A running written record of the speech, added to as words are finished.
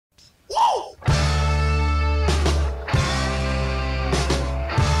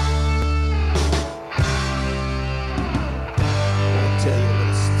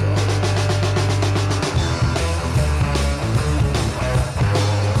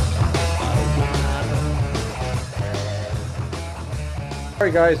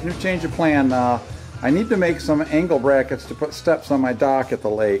Alright guys, new change of plan. I need to make some angle brackets to put steps on my dock at the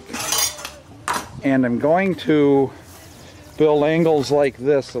lake. And I'm going to build angles like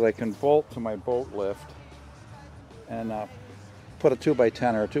this that I can bolt to my boat lift. And put a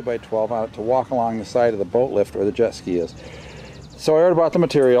 2x10 or a 2x12 on it to walk along the side of the boat lift where the jet ski is. So I already bought the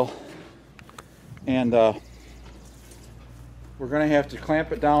material. And we're going to have to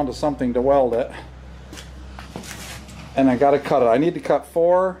clamp it down to something to weld it. And I got to cut it. I need to cut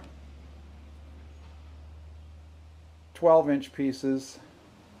 4 12-inch pieces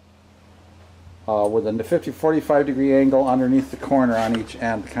with a 45 degree angle underneath the corner on each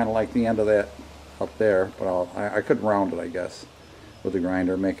end, kind of like the end of that up there. But I could round it, I guess, with the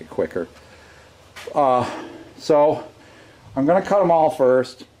grinder, make it quicker. So I'm going to cut them all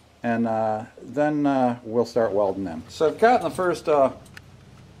first, and then we'll start welding them. So I've gotten the first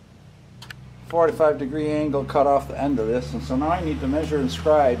 45 degree angle cut off the end of this, and so now I need to measure and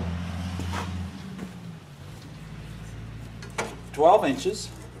scribe 12 inches.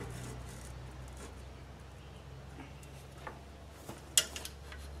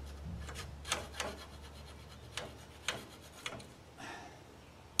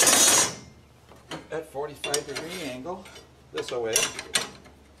 At 45 degree angle this way.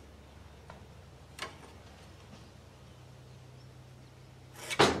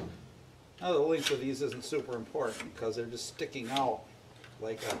 Now the length of these isn't super important because they're just sticking out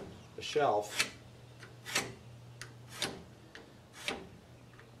like a shelf.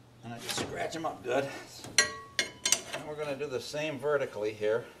 And I just scratch them up good. And we're going to do the same vertically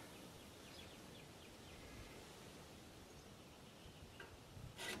here.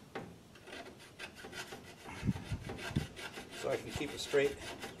 So I can keep a straight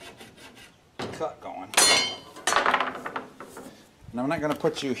cut going. And I'm not going to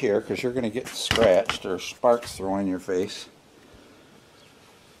put you here because you're going to get scratched or sparks thrown in your face.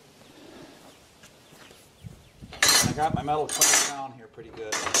 I got my metal clamped down here pretty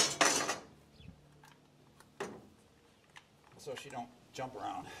good, so she don't jump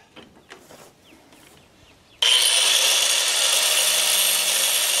around.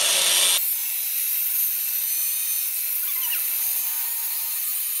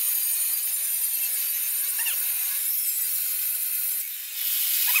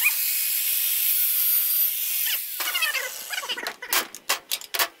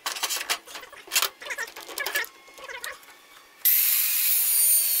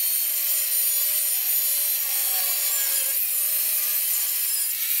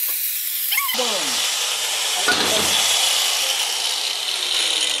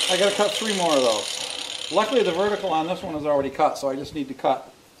 I gotta cut 3 more of those. Luckily the vertical on this one is already cut, so I just need to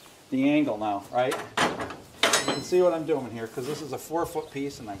cut the angle now, right? You can see what I'm doing here, because this is a 4-foot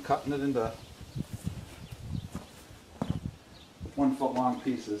piece and I'm cutting it into 1-foot long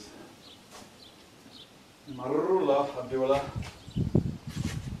pieces. Marula Abdullah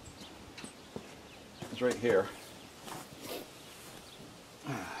is right here.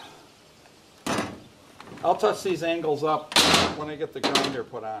 I'll touch these angles up when I get the grinder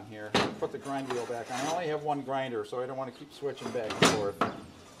put on here. Put the grind wheel back on. I only have one grinder, so I don't want to keep switching back and forth.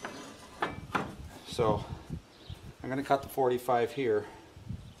 So I'm going to cut the 45 here.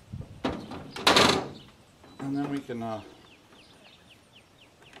 And then we can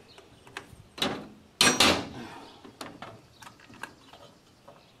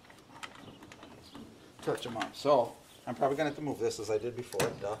touch them up. So I'm probably going to have to move this as I did before.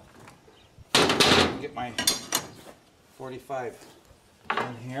 Duh. Get my 45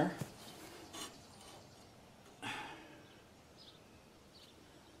 in here.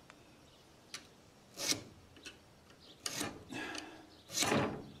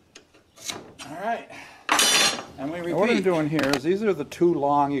 Alright. And we repeat. What I'm doing here is these are the 2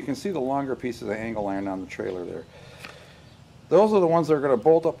 long, you can see the longer pieces of angle iron on the trailer there. Those are the ones that are going to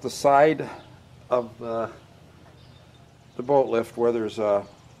bolt up the side of the boat lift where there's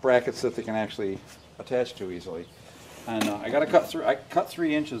brackets that they can actually attach to easily. And I got to cut through. I cut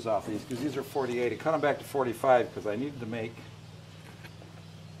 3 inches off these because these are 48. I cut them back to 45 because I needed to make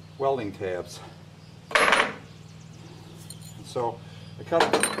welding tabs. And so I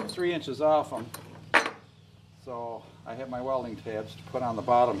cut 3 inches off them. So I have my welding tabs to put on the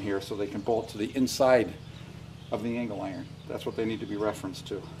bottom here so they can bolt to the inside of the angle iron. That's what they need to be referenced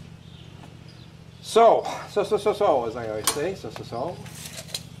to. So, as I always say, so.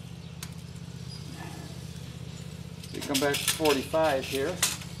 We come back to 45 here.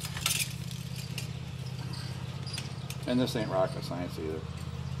 And this ain't rocket science either.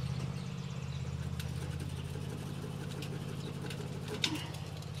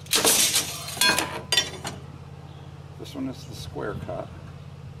 This one is the square cut.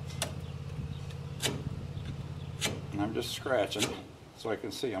 I'm just scratching so I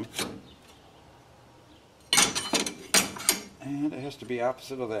can see them. And it has to be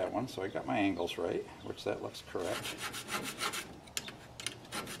opposite of that one, so I got my angles right, which that looks correct.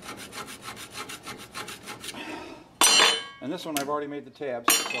 And this one I've already made the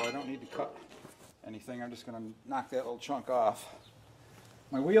tabs, so I don't need to cut anything. I'm just going to knock that little chunk off.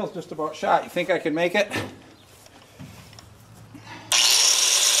 My wheel's just about shot. You think I can make it?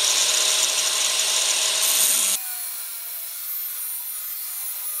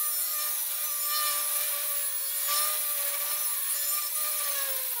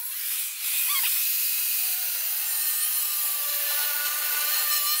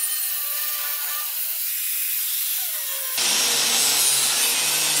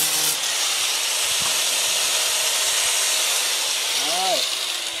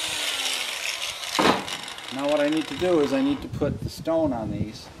 Now what I need to do is I need to put the stone on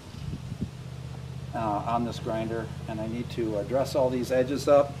these, on this grinder, and I need to dress all these edges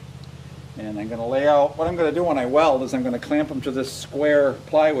up, and I'm going to lay out, what I'm going to do when I weld is I'm going to clamp them to this square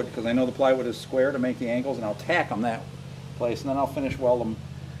plywood, because I know the plywood is square to make the angles, and I'll tack them that place, and then I'll finish weld them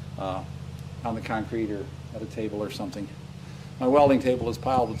on the concrete or at a table or something. My welding table is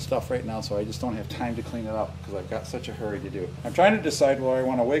piled with stuff right now, so I just don't have time to clean it up because I've got such a hurry to do. I'm trying to decide whether I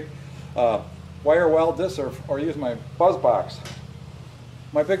want to wire weld this or use my buzz box.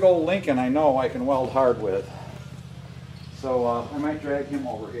 My big old Lincoln I know I can weld hard with, so I might drag him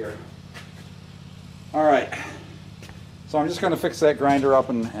over here. Alright, so I'm just going to fix that grinder up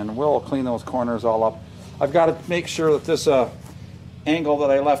and we'll clean those corners all up. I've got to make sure that this angle that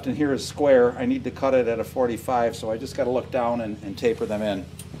I left in here is square. I need to cut it at a 45, so I just got to look down and taper them in.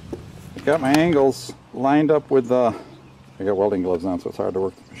 I've got my angles lined up with I got welding gloves on, so it's hard to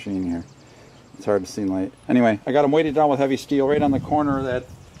work the machine here. It's hard to see light. Anyway, I got them weighted down with heavy steel right on the corner of that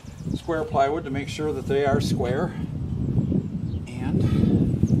square plywood to make sure that they are square. And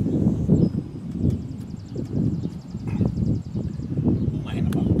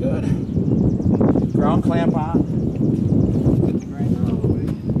line them up good. Ground clamp on. Get the grinder out of the way.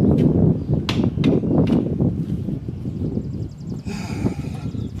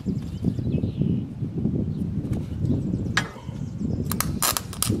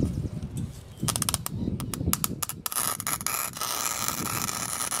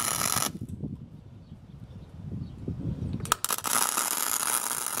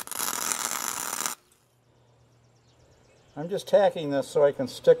 I'm just tacking this so I can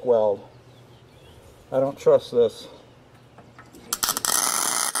stick weld. I don't trust this.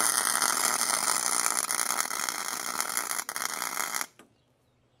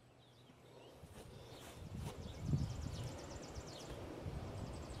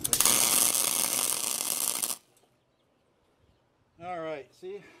 Alright,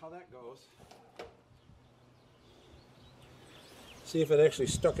 see how that goes. See if it actually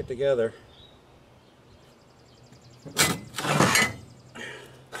stuck it together.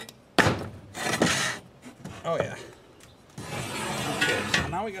 Oh yeah. Okay, so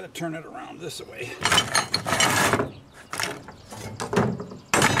now we got to turn it around this way.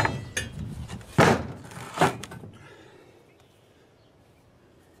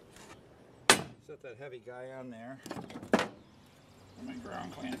 Set that heavy guy on there. My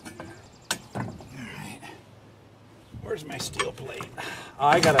ground clamp. Alright. Where's my steel plate? Oh,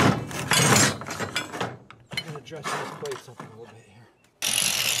 I gotta dress this place up a little bit here.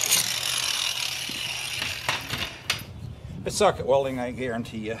 I suck at welding, I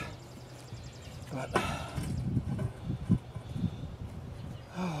guarantee you. But I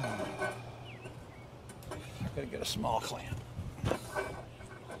gotta get a small clamp.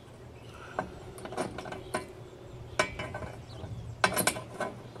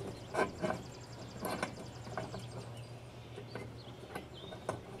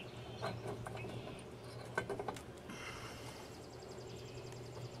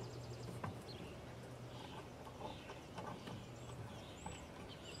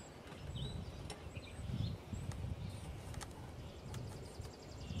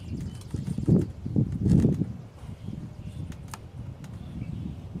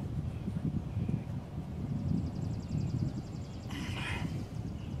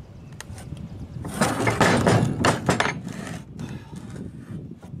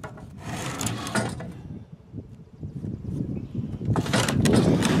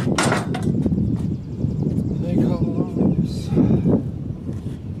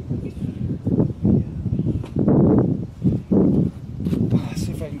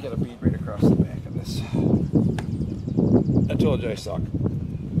 I told you I suck.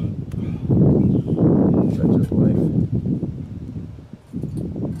 Such is life.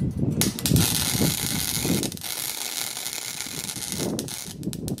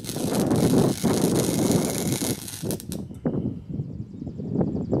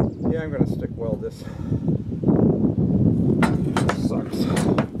 Yeah, I'm going to stick weld this. Sucks.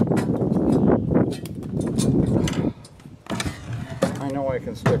 I know I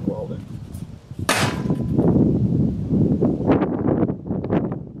can stick weld it.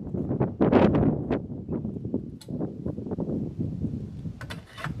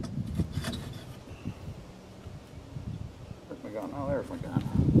 Where's my gun? Oh, there's my gun.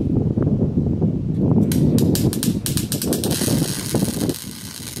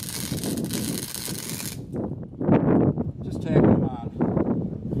 Just tacking them on.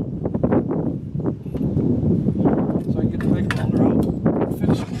 So I can get the big welder out.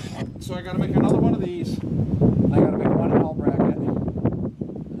 Finish it. So I got to make another one of these. I got to make one L bracket.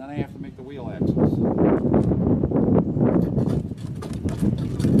 And then I have to make the wheel axles.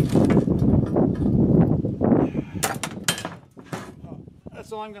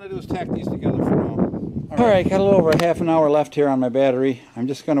 That's all I'm going to do is tack these together for now. All right, got a little over half an hour left here on my battery. I'm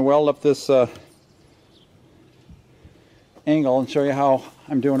just going to weld up this angle and show you how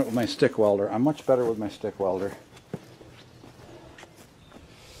I'm doing it with my stick welder. I'm much better with my stick welder.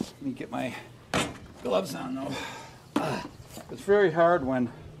 Let me get my gloves on though. It's very hard when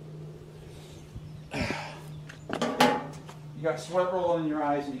you got sweat rolling in your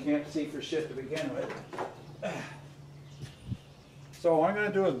eyes and you can't see for shit to begin with. So what I'm going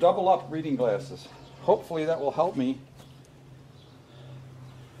to do is double up reading glasses. Hopefully that will help me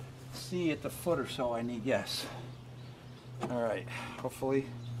see at the foot or so I need. Yes. All right. Hopefully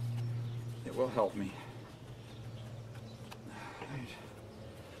it will help me. All right.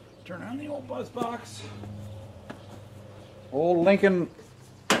 Turn on the old buzz box. Old Lincoln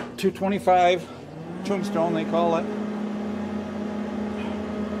 225 tombstone they call it.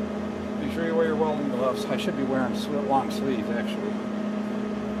 Make sure you wear your welding gloves. I should be wearing long sleeves actually.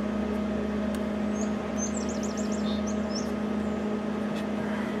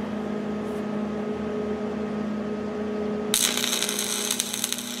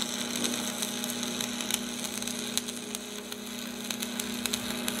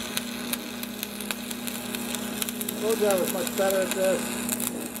 I told you I was much better at this.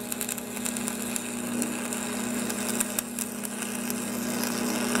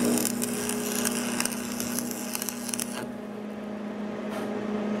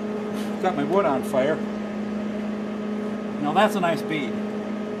 Got my wood on fire. Now that's a nice bead.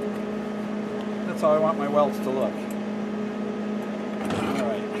 That's how I want my welds to look.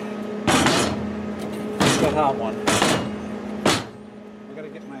 Alright. It's a hot one. I gotta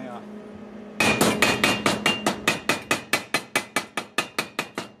get my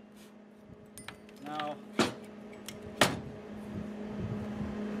now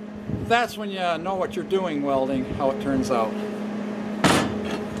that's when you know what you're doing welding, how it turns out.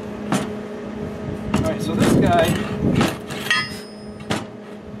 Alright, so this guy,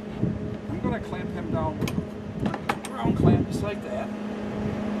 I'm going to clamp him down with a round clamp just like that.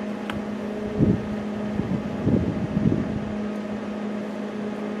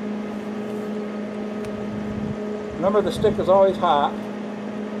 Remember, the stick is always hot.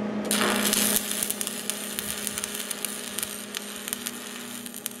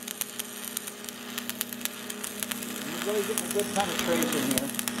 I'm really getting a good penetration here.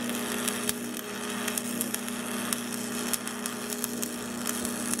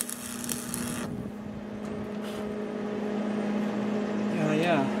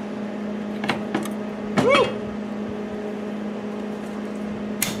 Yeah. Woo!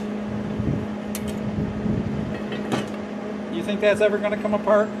 You think that's ever going to come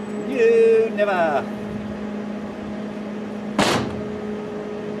apart? You never.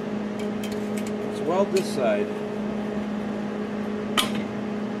 Let's weld this side.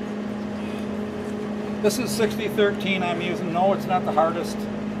 This is 6013 I'm using. No, it's not the hardest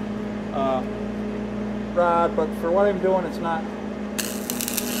rod, but for what I'm doing, it's not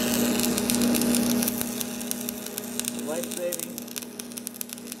life-saving.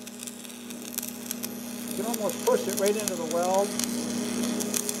 You can almost push it right into the weld.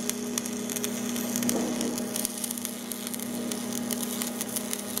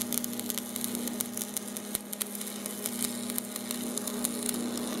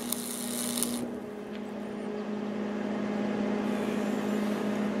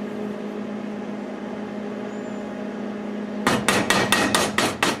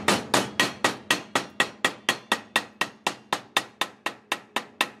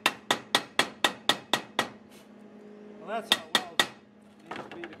 That's how it welds.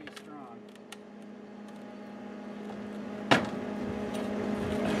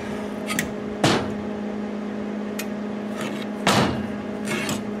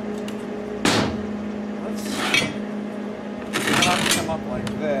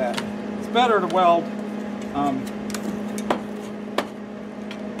 better to weld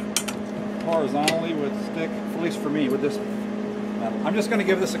horizontally with stick, at least for me, with this metal. I'm just going to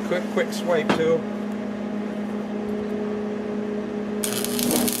give this a quick swipe too.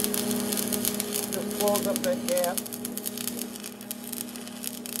 Just close up that gap.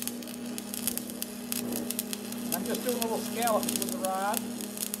 I'm just doing a little scalloping with the rod.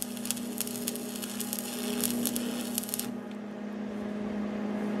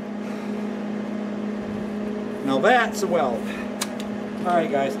 Now that's a weld.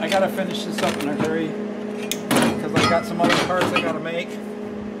 Alright guys, I gotta finish this up in a hurry because I've got some other parts I gotta make.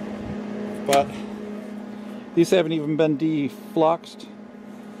 But these haven't even been defluxed.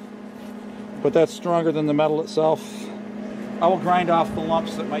 But that's stronger than the metal itself. I will grind off the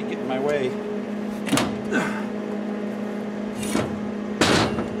lumps that might get in my way.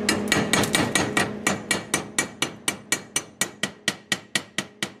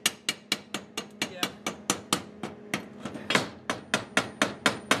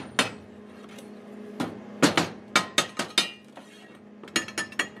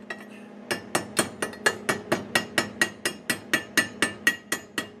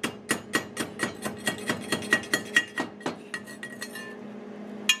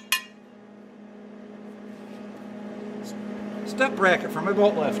 Step bracket for my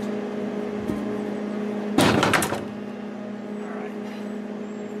bolt lift. Alright.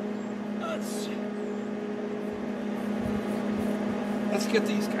 Let's get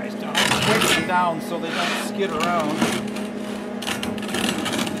these guys down. Break them down so they don't skid around.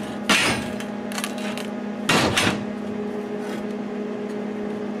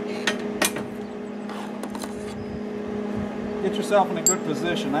 Get yourself in a good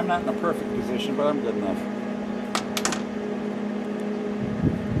position. I'm not in a perfect position, but I'm good enough.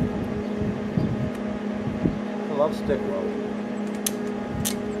 I love stick welding.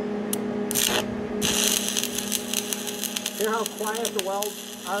 Hear how quiet the weld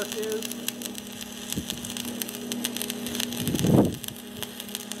arc is?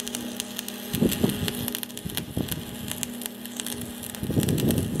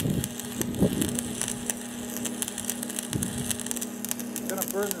 I'm gonna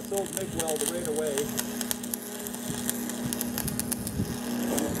burn this old MIG weld right away.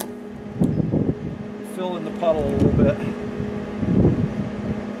 Fill in the puddle a little bit.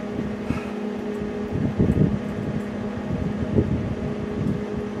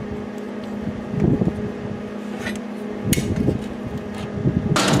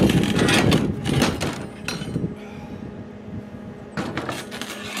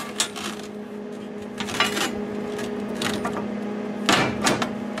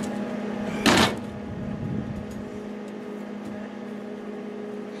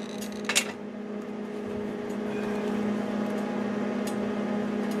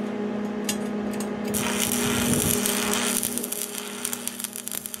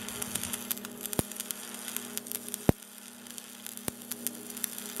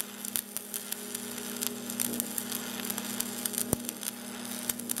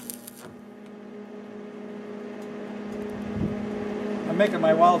 I'm making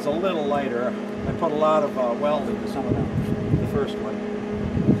my welds a little lighter. I put a lot of weld into some of them, the first one.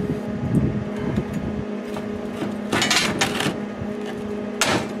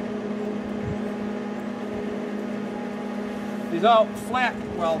 These all flat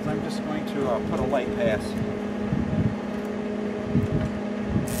welds, I'm just going to put a light pass.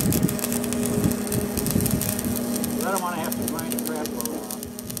 I don't want to have to grind a crap load off.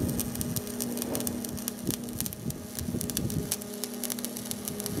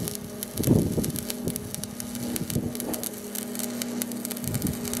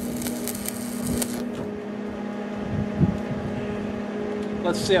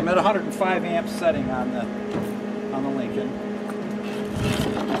 Let's see, I'm at 105 amp setting on the Lincoln.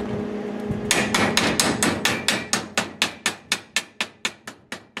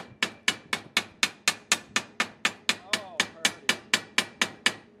 Oh, perfect.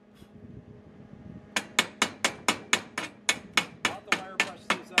 I'll have to wire brush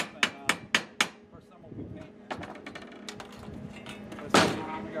these up and of course some will be painted. Let's see,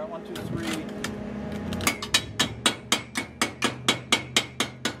 we got 1, 2, 3.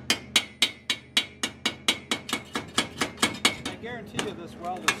 I guarantee you this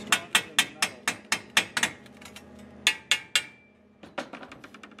weld is stronger than the metal.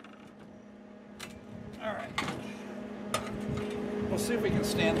 Alright. We'll see if we can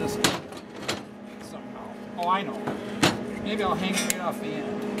stand this somehow. Oh, I know. Maybe I'll hang it right off the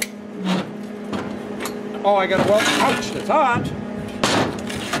end. Oh, I got a weld. Ouch, it's hot!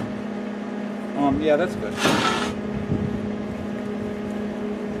 Yeah, that's good.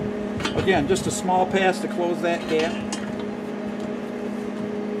 Again, just a small pass to close that gap.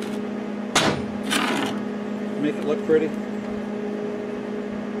 Make it look pretty.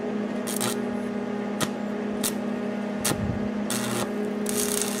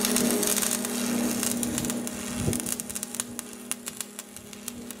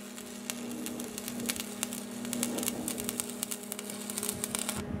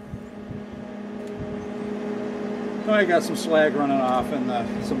 I got some slag running off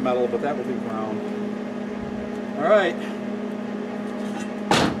and some metal, but that will be ground. All right.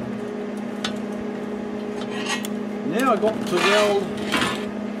 Now I go to weld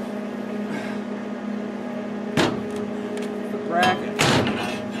the bracket,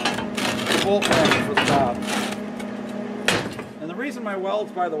 the bolt bracket for the top. And the reason my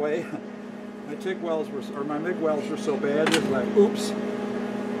welds, by the way, my TIG welds were, or my MIG welds were so bad is like, oops,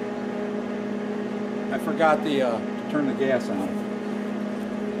 I forgot to turn the gas on.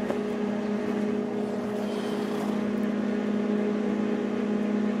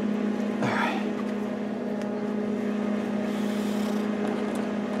 All right.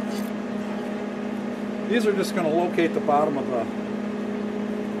 These are just going to locate the bottom of the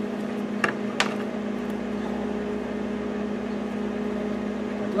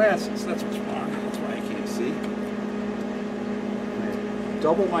glasses. That's what's wrong. That's why I can't see.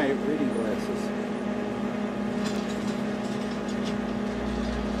 Double my reading glasses.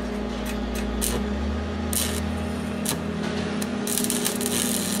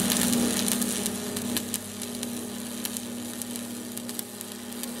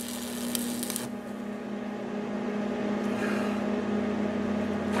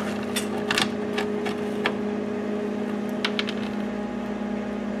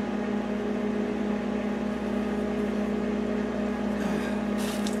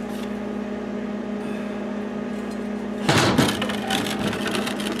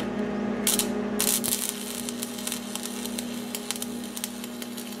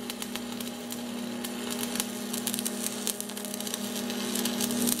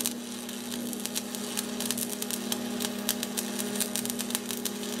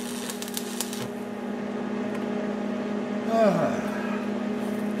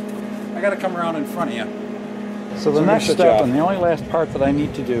 I got to come around in front of you. So the next step, and the only last part that I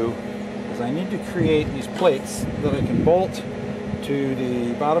need to do, is I need to create these plates that I can bolt to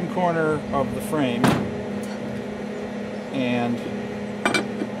the bottom corner of the frame and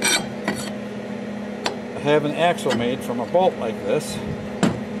have an axle made from a bolt like this.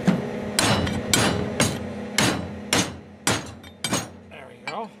 There we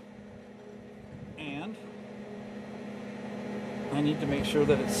go. And I need to make sure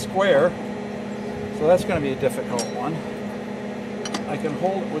that it's square, so that's going to be a difficult one. I can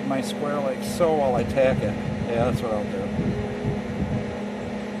hold it with my square like so while I tack it. Yeah, that's what I'll do.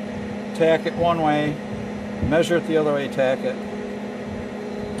 Tack it one way, measure it the other way, tack it,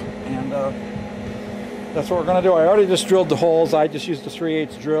 and that's what we're going to do. I already just drilled the holes. I just used a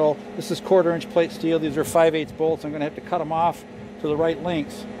 3/8 drill. This is 1/4 inch plate steel. These are 5/8 bolts. I'm going to have to cut them off to the right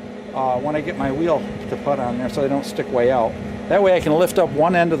lengths when I get my wheel to put on there so they don't stick way out. That way I can lift up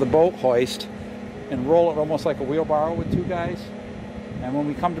one end of the boat hoist and roll it almost like a wheelbarrow with two guys. And when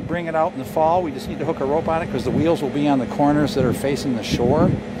we come to bring it out in the fall, we just need to hook a rope on it because the wheels will be on the corners that are facing the shore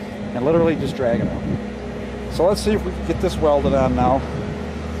and literally just drag it out. So let's see if we can get this welded on now.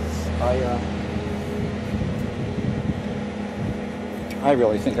 I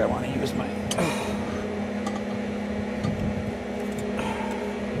really think I want to use my...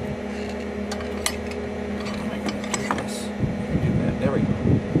 There we go.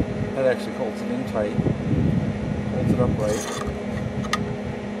 That actually holds it in tight. Holds it upright.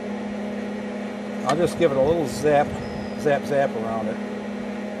 I'll just give it a little zap, zap, zap around it.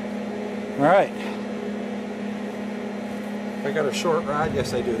 All right. I got a short rod?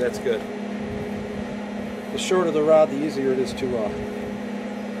 Yes, I do. That's good. The shorter the rod, the easier it is to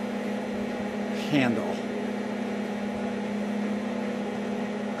handle.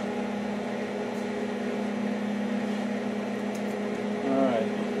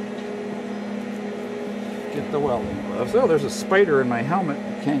 Get the welding gloves. Oh, there's a spider in my helmet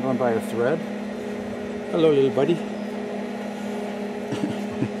dangling by a thread. Hello, little buddy. I'm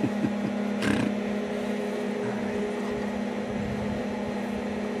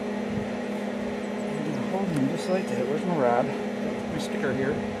gonna hold him just like that. Where's my rod? My sticker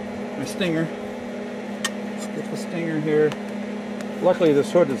here. My stinger. Let's get the stinger here. Luckily, this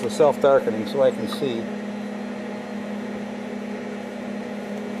hood is a self-darkening, so I can see.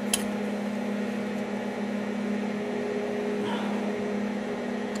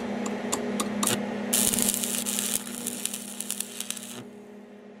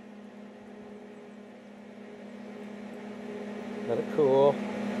 Let it cool.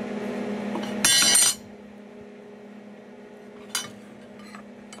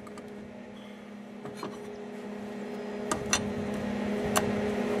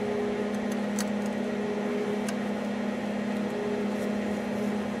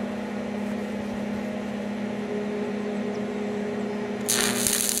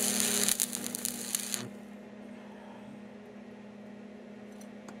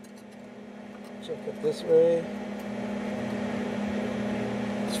 Check it this way.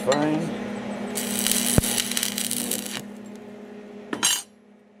 It's fine.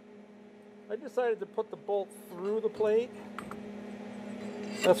 I decided to put the bolt through the plate.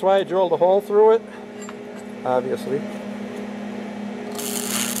 That's why I drilled a hole through it, obviously.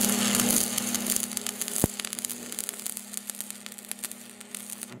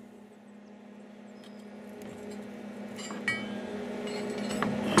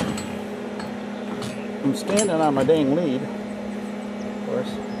 I'm standing on my dang lead, of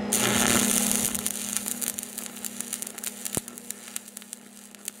course.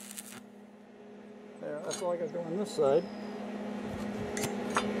 There, that's all I got to do on this side.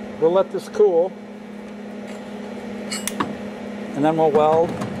 We'll let this cool, and then we'll weld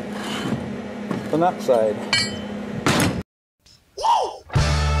the nut side.